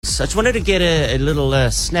I just wanted to get a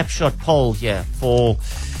little snapshot poll here for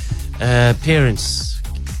parents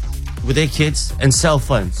with their kids and cell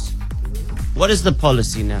phones. What is the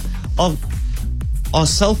policy now? Are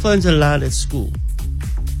cell phones allowed at school?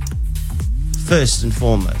 First and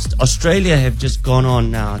foremost, Australia have just gone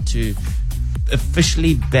on now to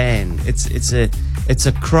officially ban. It's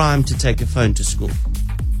a crime to take a phone to school.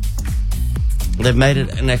 They've made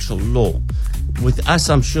it an actual law. With us,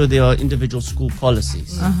 I'm sure there are individual school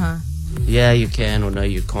policies. Yeah, you can or no,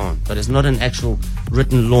 you can't. But it's not an actual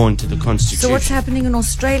written law into the Constitution. So what's happening in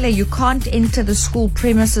Australia? You can't enter the school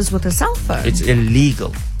premises with a cell phone. It's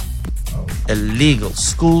illegal. Illegal.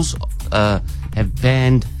 Schools have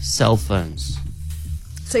banned cell phones.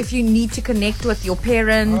 So if you need to connect with your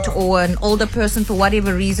parent or an older person for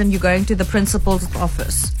whatever reason, you're going to the principal's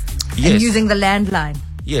office Yes. and using the landline.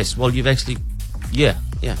 Yes, well, you've actually... Yeah.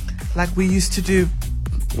 Like we used to do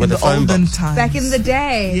With in the the phone olden box. times. Back in the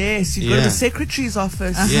day. Yes, you go to Yeah. the secretary's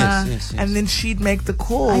office. Yes. And then she'd make the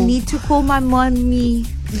call. I need to call my mommy.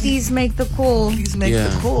 Please make the call. Please make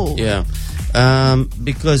the call. Yeah.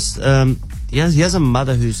 Because here's a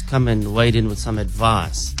mother who's come and weighed in with some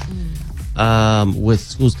advice with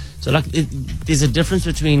schools. So, like, there's a difference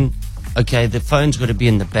between, okay, the phone's got to be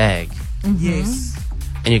in the bag, Yes.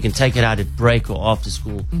 and you can take it out at break or after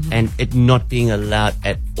school, and it not being allowed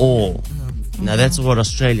at all. Now, that's what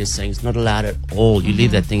Australia's saying. It's not allowed at all. You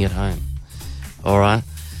leave that thing at home. All right?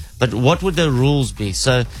 But what would the rules be?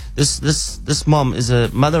 So this mom is a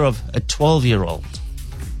mother of a 12-year-old.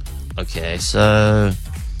 Okay, so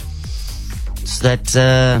it's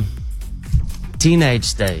that teenage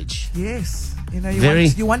stage. Yes. You know,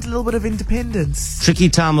 you want a little bit of independence. Tricky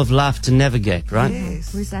time of life to navigate, right?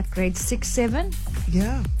 Yes. Who's that, grade 6, 7?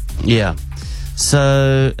 Yeah. Yeah.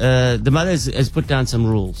 So the mother has put down some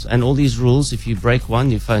rules, and all these rules, if you break one,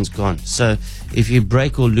 your phone's gone. So if you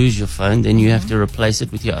break or lose your phone, then you have to replace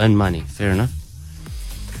it with your own money. Fair enough.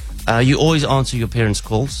 You always answer your parents'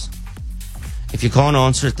 calls. If you can't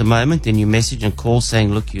answer at the moment, then you message and call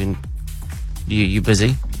saying, look, you're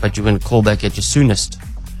busy, but you're going to call back at your soonest.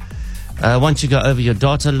 Once you go over your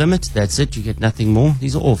data limit, that's it. You get nothing more.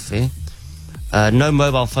 These are all fair. No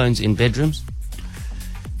mobile phones in bedrooms.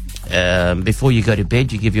 Before you go to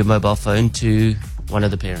bed, you give your mobile phone to one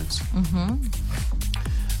of the parents.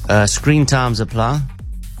 Screen times apply.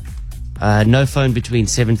 No phone between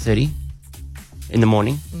 7:30 in the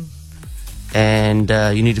morning. And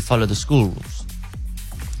you need to follow the school rules.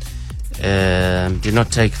 Do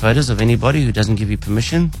not take photos of anybody who doesn't give you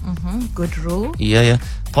permission. Good rule. Yeah.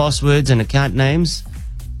 Passwords and account names.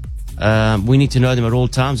 We need to know them at all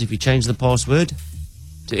times. If you change the password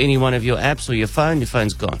to any one of your apps or your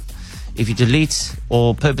phone's gone. If you delete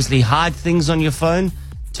or purposely hide things on your phone,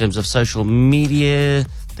 in terms of social media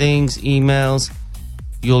things, emails,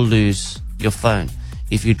 you'll lose your phone.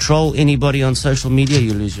 If you troll anybody on social media,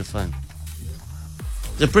 you lose your phone.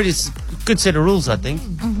 It's a pretty good set of rules, I think.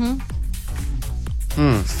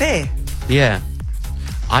 Fair. Yeah.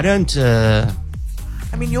 I don't...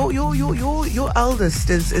 I mean, your eldest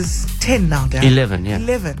is 10 now, Dad. 11, yeah.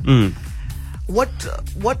 11. What?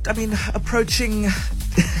 I mean, approaching.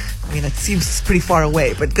 I mean, it seems pretty far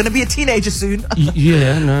away, but going to be a teenager soon.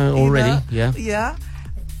 Yeah, no, already. You know? Yeah. Yeah.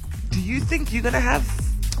 Do you think you're going to have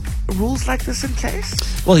rules like this in place?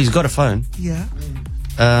 Well, he's got a phone. Yeah.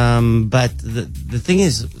 But the thing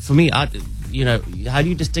is, for me, how do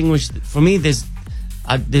you distinguish? For me, there's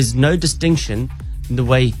no distinction in the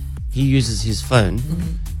way he uses his phone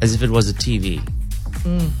as if it was a TV.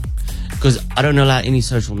 Because I don't allow any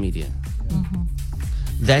social media.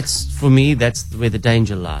 That's, for me, that's where the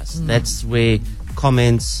danger lies. That's where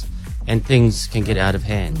comments and things can get out of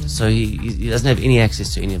hand. So he doesn't have any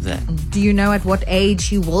access to any of that. Do you know at what age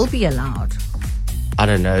he will be allowed? I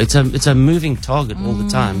don't know. It's a moving target all the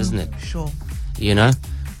time, isn't it? Sure. You know?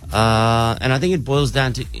 And I think it boils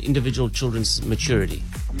down to individual children's maturity.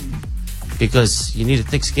 Because you need a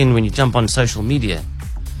thick skin when you jump on social media.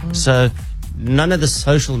 So none of the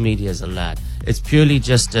social media is allowed. It's purely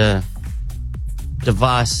just a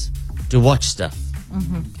device to watch stuff.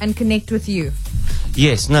 And connect with you.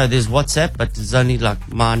 Yes, no, there's WhatsApp, but there's only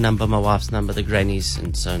like my number, my wife's number, the grannies,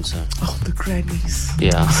 and so and so. Oh, the grannies.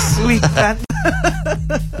 Yeah. Sweet man.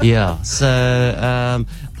 Yeah. So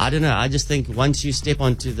I don't know. I just think once you step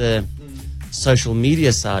onto the social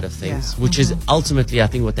media side of things, which is ultimately, I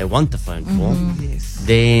think, what they want the phone for, Yes.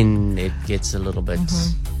 then it gets a little bit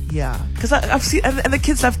Yeah, because I've seen, and the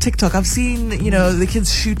kids love TikTok. I've seen, the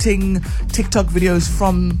kids shooting TikTok videos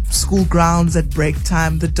from school grounds at break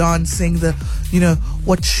time, the dancing,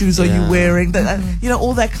 what shoes are you Yeah. wearing,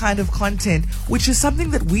 all that kind of content, which is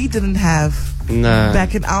something that we didn't have No.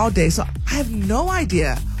 back in our day. So I have no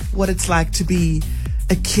idea what it's like to be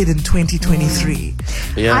a kid in 2023.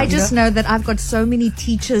 Yeah. I just know that I've got so many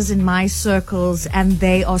teachers in my circles, and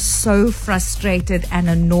they are so frustrated and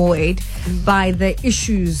annoyed by the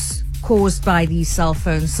issues caused by these cell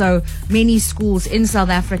phones. So many schools in South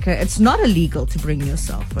Africa, it's not illegal to bring your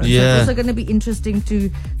cell phone. So Yeah. it's also going to be interesting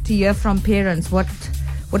to hear from parents. What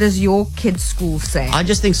does your kid's school say? I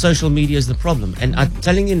just think social media is the problem. And I'm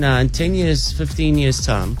telling you now, in 10 years, 15 years'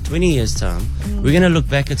 time, 20 years' time, we're going to look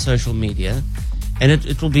back at social media, and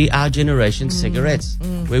it will be our generation's cigarettes,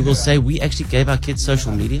 where we'll say, we actually gave our kids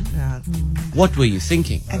social media? Yeah. What were you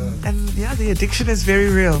thinking? And yeah, the addiction is very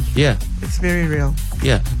real. Yeah, It's very real.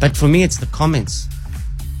 yeah. But for me, it's the comments.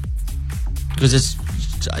 Because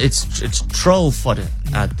it's troll fodder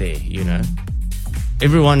out there,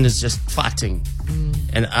 Everyone is just fighting.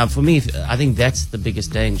 And for me, I think that's the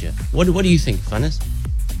biggest danger. What do you think, Funness?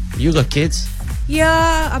 You got kids?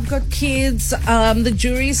 Yeah, I've got kids. The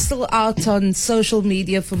jury's still out on social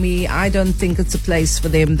media for me. I don't think it's a place for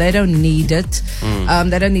them. They don't need it.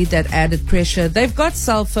 They don't need that added pressure. They've got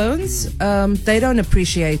cell phones. They don't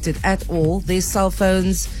appreciate it at all. Their cell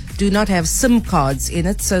phones do not have SIM cards in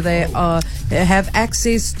it, so they have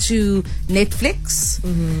access to Netflix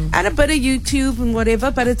and a bit of YouTube and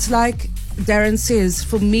whatever. But it's like Darren says,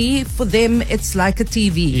 for them, it's like a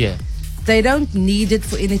TV. Yeah. They don't need it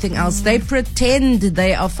for anything else. They pretend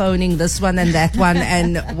they are phoning this one and that one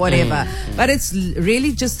and whatever. But it's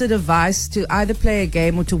really just a device to either play a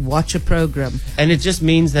game or to watch a program. And it just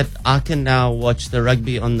means that I can now watch the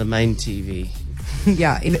rugby on the main TV.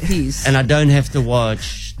 Yeah, in peace. And I don't have to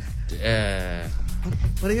watch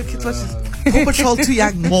What are your kids watching? Paw Patrol too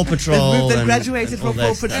young. Paw Patrol. They've and- graduated and all from that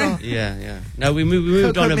Paw stuff. Patrol. Yeah, yeah. No, we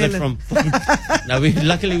moved on a bit Cocomelon. from. No,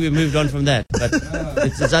 luckily we moved on from that. But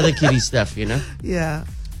it's other kiddie stuff, Yeah.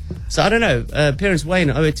 So I don't know. Parents, Wayne,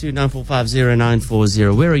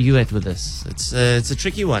 082-945-0940. Where are you at with this? It's a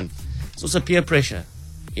tricky one. It's also peer pressure.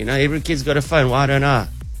 Every kid's got a phone. Why don't I?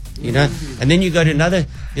 And then you go to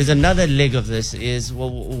there's another leg of this is, well,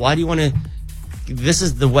 why do you want to, this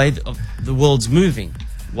is the way of the world's moving.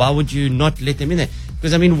 Why would you not let them in there?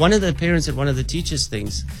 Because, one of the parents at one of the teachers'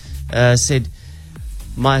 things said,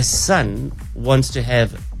 my son wants to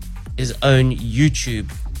have his own YouTube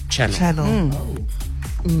channel.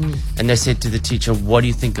 And they said to the teacher, what do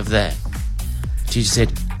you think of that? The teacher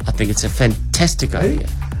said, I think it's a fantastic idea.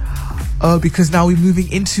 Oh, because now we're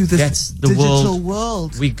moving into this That's the digital world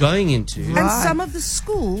world. we're going into. And some of the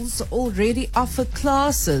schools already offer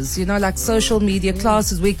classes, like social media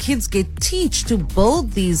classes where kids get teach to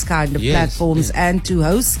build these kind of Yes, platforms and to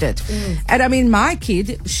host it. And my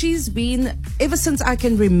kid, she's been, ever since I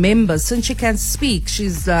can remember, since she can speak,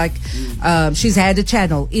 she's like, she's had a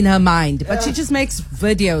channel in her mind, but she just makes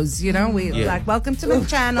videos, we're like, welcome to my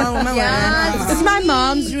channel. This is my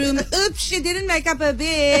mom's room. Oops, she didn't make up her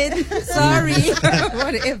bed. Sorry,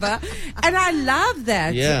 whatever. And I love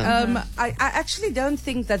that. Yeah. I actually don't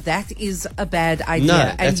think that is a bad idea. No,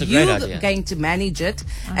 that's and a great you're idea. going to manage it,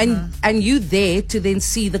 and you there to then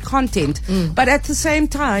see the content. But at the same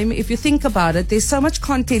time, if you think about it, there's so much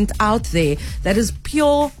content out there that is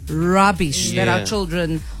pure rubbish that Yeah. our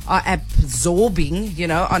children are absorbing,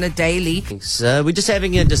 on a daily. So we're just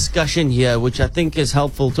having a discussion here, which I think is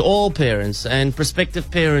helpful to all parents and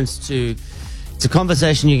prospective parents to. It's a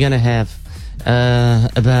conversation you're going to have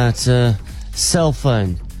about cell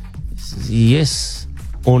phone. Yes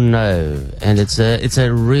or no, and it's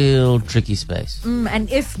a real tricky space.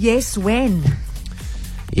 And if yes, when?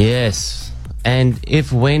 Yes, and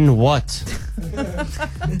if, when, what?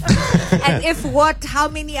 And if what, how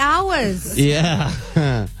many hours? Yeah.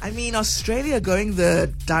 Australia going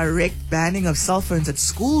the direct banning of cell phones at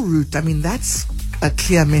school route. That's a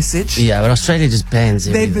clear message. Yeah, but Australia just bans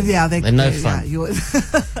everything. They're no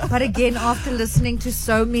fun. But again, after listening to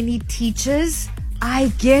so many teachers,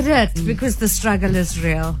 I get it because the struggle is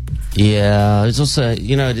real. Yeah, it's also,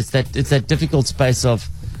 it's that difficult space of,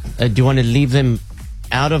 do you want to leave them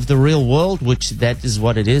out of the real world, which that is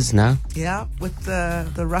what it is now. Yeah, with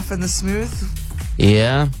the rough and the smooth.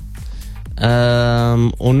 Yeah,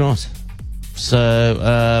 or not.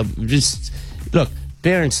 So just look,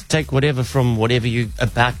 parents, take whatever from whatever you're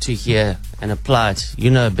about to hear and apply it.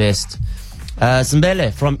 You know best.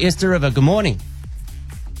 Simbele from Easter River. Good morning.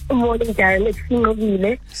 Good morning, Darren. It's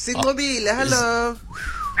Singobile. Singobile, hello.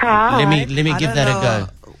 Hi. Let me I give don't that know. a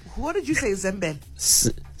go. What did you say, Zembel?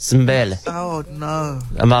 Simbele. Oh no.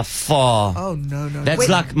 I'm a far. Oh no. That's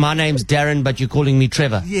like my name's Darren, but you're calling me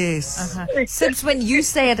Trevor. Yes. Since when you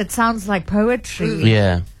say it sounds like poetry.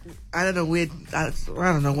 Yeah. I don't know where. I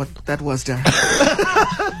don't know what that was, Darren.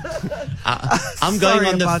 I'm Sorry going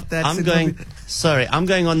on the. about that, I'm going. Singobile. Sorry, I'm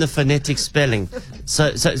going on the phonetic spelling.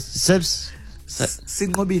 So Sibs,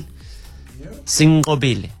 Singobile.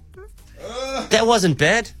 Singobile. That wasn't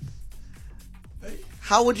bad.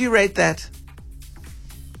 How would you rate that?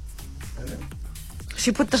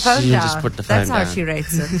 She put the phone She down. just put the That's phone how down. she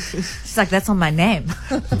rates it. She's like, that's on my name.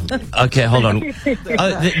 Okay, hold on.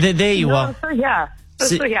 Oh, there you are.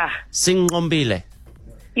 So yeah. Singombile.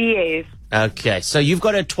 Yes. Okay, so you've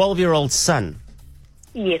got a 12-year-old son,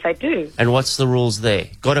 Yes, I do. and what's the rules there?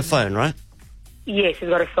 Got a phone, right? Yes, he's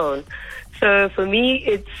got a phone. So for me,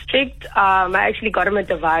 it's strict. I actually got him a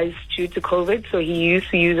device due to COVID, so he used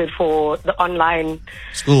to use it for the online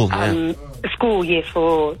School, yeah. school, yes,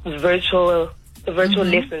 for the virtual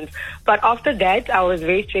lessons. But after that, I was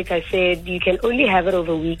very strict. I said you can only have it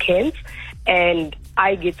over weekends, and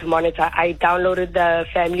I get to monitor. I downloaded the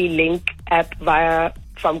Family Link app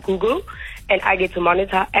from Google, and I get to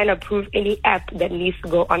monitor and approve any app that needs to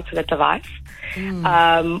go onto the device.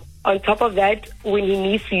 On top of that, when he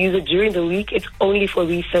needs to use it during the week, it's only for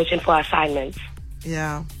research and for assignments.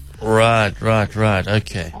 Yeah. Right.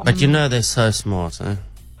 Okay. But you know they're so smart, huh?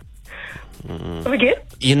 Again?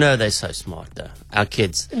 You know they're so smart, though. Our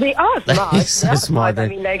kids. They are smart. He's so They are smart, I eh?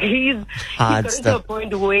 mean, like he's Hard gotten to a stuff.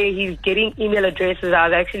 point where he's getting email addresses. I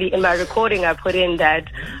was actually in my recording. I put in that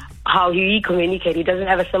how he communicates. He doesn't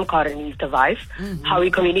have a SIM card in his device. How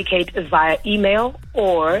he communicates is via email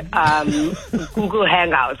or Google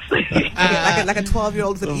Hangouts. like a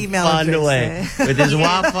 12-year-old with an email Find address. a way. eh? With his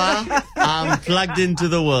Wi-Fi, I'm plugged into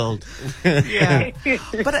the world. Yeah.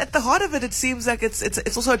 But at the heart of it, it seems like it's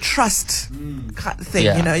also a trust kind of thing.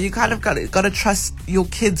 Yeah. You know, you kind of got to trust your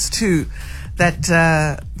kids too, that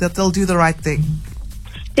they'll do the right thing.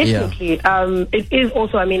 Definitely. It is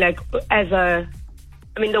also, I mean, like,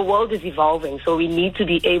 the world is evolving, so we need to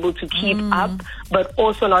be able to keep up, but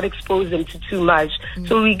also not expose them to too much.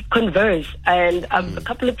 So we converse, and a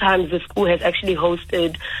couple of times the school has actually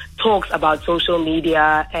hosted talks about social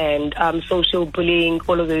media and social bullying,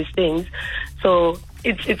 all of those things. So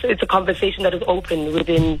it's a conversation that is open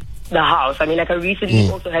within the house. I mean, like I recently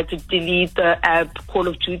also had to delete the app Call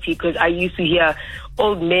of Duty because I used to hear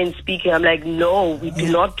old men speaking. I'm like, no, we do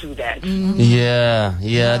not do that. Yeah.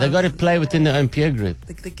 They got to play within their own peer group.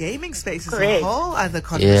 The gaming space is Correct. a whole other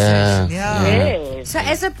conversation. Yeah. Yes. So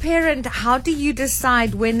as a parent, how do you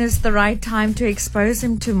decide when is the right time to expose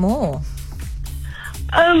him to more?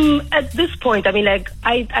 At this point, I mean, like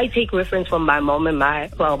I take reference from my mom and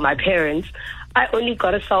my parents. I only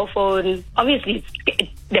got a cell phone, obviously, it's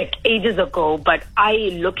like ages ago, but I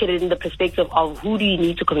look at it in the perspective of who do you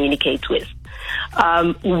need to communicate with?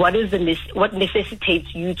 What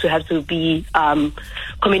necessitates you to have to be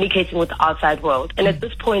communicating with the outside world? And at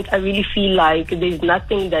this point, I really feel like there's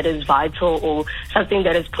nothing that is vital or something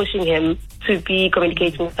that is pushing him to be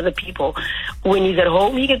communicating with other people. When he's at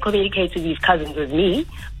home, he can communicate with his cousins with me.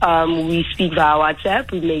 We speak via WhatsApp.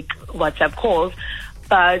 We make WhatsApp calls.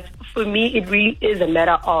 But for me, it really is a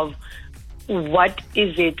matter of what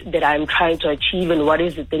is it that I'm trying to achieve and what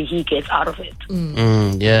is it that he gets out of it.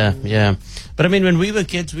 Yeah. But I mean, when we were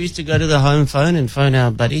kids, we used to go to the home phone and phone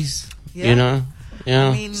our buddies. Yeah. You know? Yeah.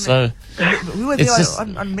 I mean, so, we were It's there just-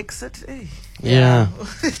 on Mix It. Eh. yeah.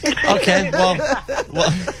 Okay,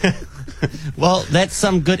 well, that's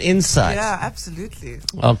some good insight. Yeah, absolutely.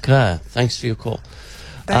 Okay, thanks for your call.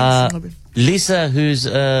 Thanks, Robin. Lisa, who's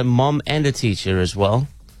a mom and a teacher as well.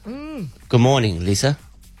 Good morning, Lisa.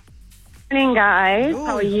 Morning, guys. Ooh,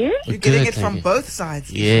 How are you? You're getting Good, it thank from you. both sides.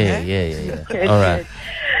 Yeah. Good, All right.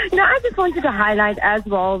 good. No, I just wanted to highlight as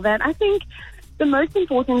well that I think the most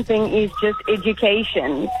important thing is just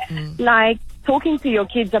education. Like talking to your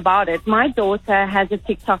kids about it. My daughter has a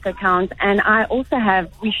TikTok account and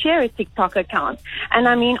we share a TikTok account. And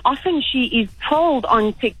I mean, often she is trolled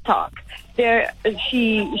on TikTok.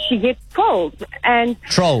 She gets trolled and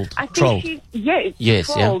Trolled. I think Trolled. yes,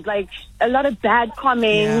 trolled, like a lot of bad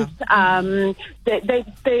comments.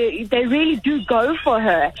 They really do go for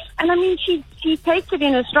her, and I mean she takes it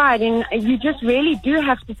in a stride, and you just really do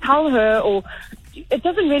have to tell her, or it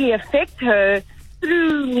doesn't really affect her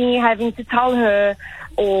through me having to tell her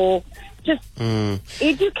or just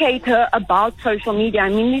educate her about social media. I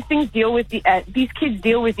mean, these kids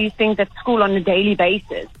deal with these things at school on a daily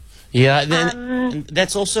basis. Yeah, then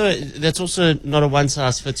that's also not a one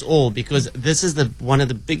size fits all, because this is one of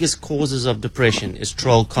the biggest causes of depression is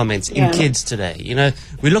troll comments in kids today. You know,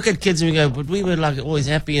 we look at kids and we go, but we were like always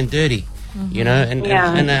happy and dirty, you know,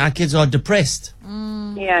 and our kids are depressed.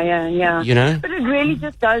 Yeah. You know, but it really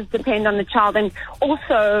just does depend on the child, and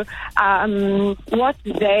also what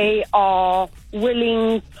they are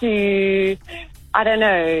willing to, I don't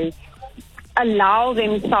know, allow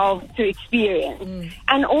themselves to experience.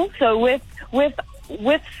 And also with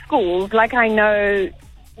schools, like I know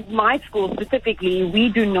my school specifically, we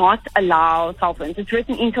do not allow cell phones. It's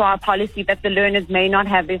written into our policy that the learners may not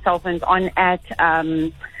have their cell phones on at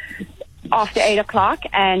after 8 o'clock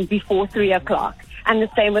and before 3 o'clock. And the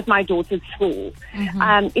same with my daughter's school.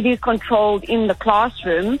 It is controlled in the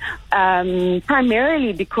classroom,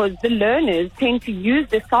 primarily because the learners tend to use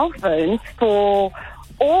their cell phones for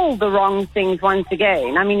all the wrong things once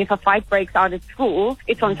again. I mean, if a fight breaks out at school,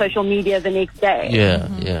 it's on social media the next day.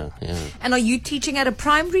 Yeah. And are you teaching at a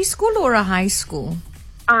primary school or a high school?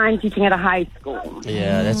 I'm teaching at a high school.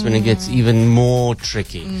 Yeah, that's when it gets even more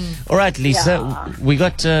tricky. All right, Lisa, we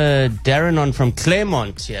got Darren on from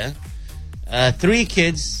Claremont here. 3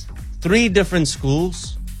 kids, 3 different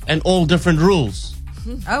schools, and all different rules.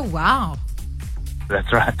 Oh, wow.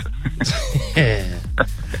 That's right. Yeah.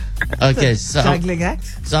 Okay, so Juggling act.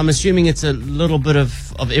 So I'm assuming it's a little bit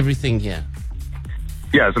of everything here.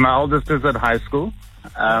 Yeah, so my oldest is at high school.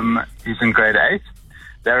 He's in grade 8.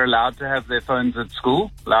 They're allowed to have their phones at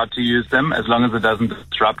school, allowed to use them as long as it doesn't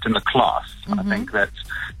disrupt in the class. I think that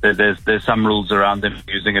there's some rules around them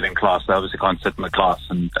using it in class. They obviously can't sit in the class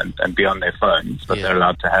and be on their phones, but they're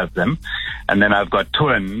allowed to have them. And then I've got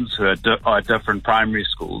twins who are at different primary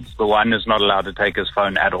schools. The one is not allowed to take his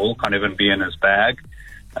phone at all, can't even be in his bag,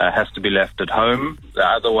 has to be left at home. The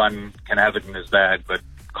other one can have it in his bag, but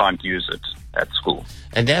can't use it at school.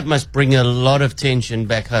 And that must bring a lot of tension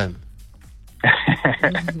back home.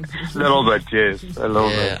 A little bit, yes. A little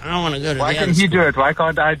bit. I don't want to go to Why the can other he school. do it? Why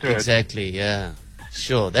can't I do it? Exactly, yeah.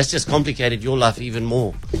 Sure. That's just complicated your life even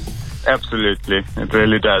more. Absolutely. It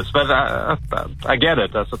really does. But I get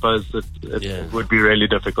it. I suppose it would be really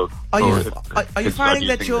difficult. Are you kids finding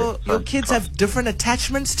not that using your their kids phones. have different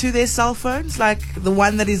attachments to their cell phones? Like the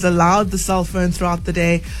one that is allowed the cell phone throughout the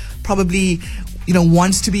day probably,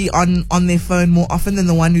 wants to be on their phone more often than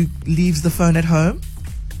the one who leaves the phone at home?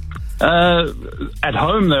 At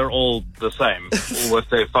home, they're all the same, all with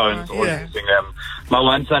their phones, all using them. My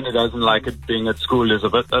one son, who doesn't like it being at school, is a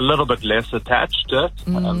little bit less attached to it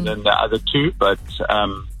than the other two. But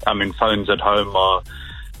phones at home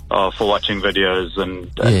are for watching videos and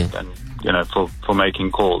for making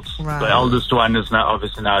calls. Right. The eldest one is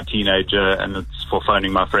obviously now a teenager, and it's for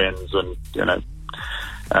phoning my friends and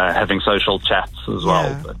having social chats as well.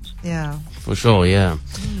 Yeah. But Yeah. For sure, yeah.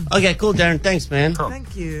 Okay, cool, Darren. Thanks, man.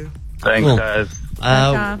 Thank you. thanks, Cool.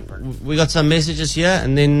 guys. We got some messages here,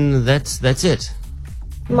 and then that's it.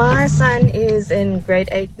 My son is in grade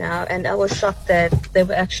 8 now, and I was shocked that they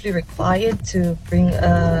were actually required to bring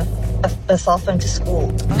a cell phone to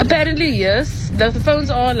school. Apparently, yes. The phones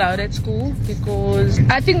are allowed at school because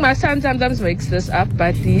I think my son sometimes makes this up,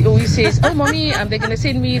 but he always says, "Oh, mommy, they're going to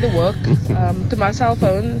send me the work to my cell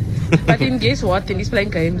phone." But then guess what? Then he's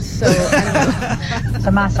playing games. So, So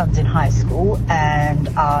my son's in high school, and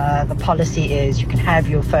the policy is you can have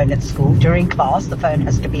your phone at school. During class, the phone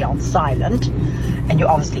has to be on silent, and you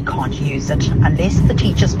obviously can't use it unless the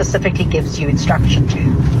teacher specifically gives you instruction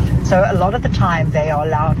to. So a lot of the time they are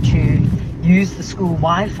allowed to use the school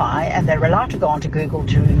Wi-Fi, and they're allowed to go onto Google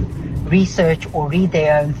to research or read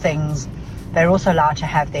their own things. They're also allowed to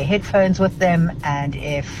have their headphones with them, and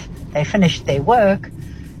if they finish their work,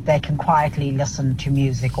 they can quietly listen to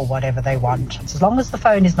music or whatever they want. As long as the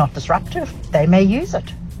phone is not disruptive, they may use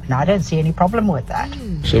it. And I don't see any problem with that.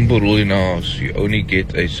 Simple rule in our house, you only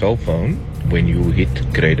get a cell phone when you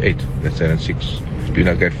hit grade 8. That's grade 6. It's been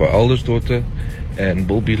like that for our eldest daughter, and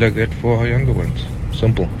will be like that for our younger ones.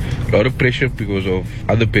 Simple. A lot of pressure because of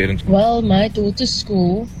other parents. well, my daughter's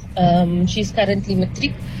school, she's currently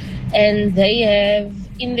matric, and they have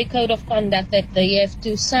in the code of conduct that they have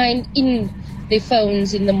to sign in their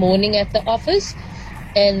phones in the morning at the office,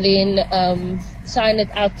 and then sign it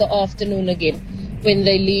out the afternoon again when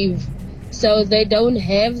they leave. So they don't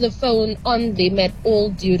have the phone on them at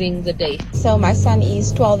all during the day. So my son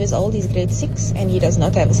is 12 years old, he's grade 6, and he does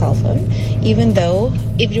not have a cell phone, even though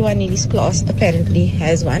everyone in his class apparently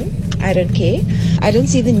has one. I don't care. I don't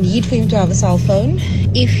see the need for him to have a cell phone.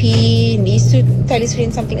 If he needs to tell his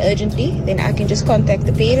friend something urgently, then I can just contact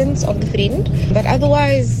the parents of the friend. But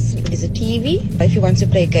otherwise, there's a TV. If he wants to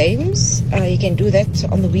play games, he can do that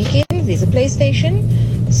on the weekend. There's a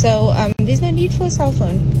PlayStation. So there's no need for a cell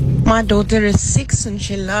phone. My daughter is 6 and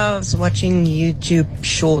she loves watching YouTube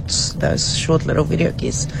shorts, those short little video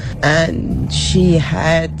clips. And she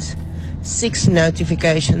had 6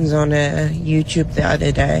 notifications on her YouTube the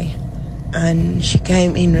other day. And she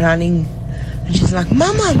came in running and she's like,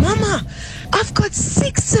 Mama, I've got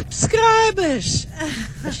 6 subscribers.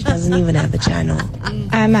 But she doesn't even have a channel.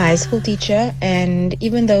 I'm a high school teacher, and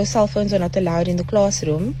even though cell phones are not allowed in the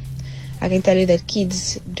classroom, I can tell you that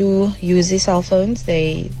kids do use their cell phones.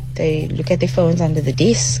 They look at their phones under the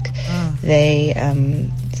desk. They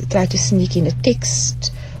try to sneak in a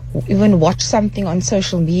text, even watch something on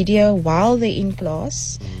social media while they're in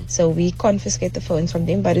class. So we confiscate the phones from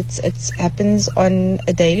them, but it happens on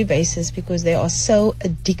a daily basis because they are so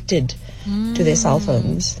addicted to their cell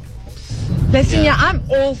phones. Listen, yeah, I'm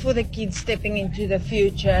all for the kids stepping into the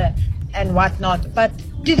future and whatnot, but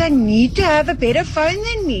do they need to have a better phone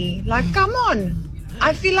than me? Like, come on.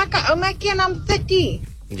 I feel like a omaki and I'm 30.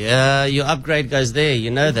 Yeah, your upgrade goes there.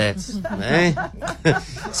 You know that. Eh?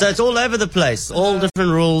 So it's all over the place. All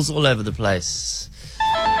different rules all over the place.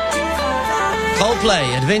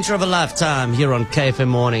 Coldplay, Adventure of a Lifetime here on KFM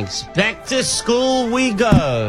Mornings. Back to school we go.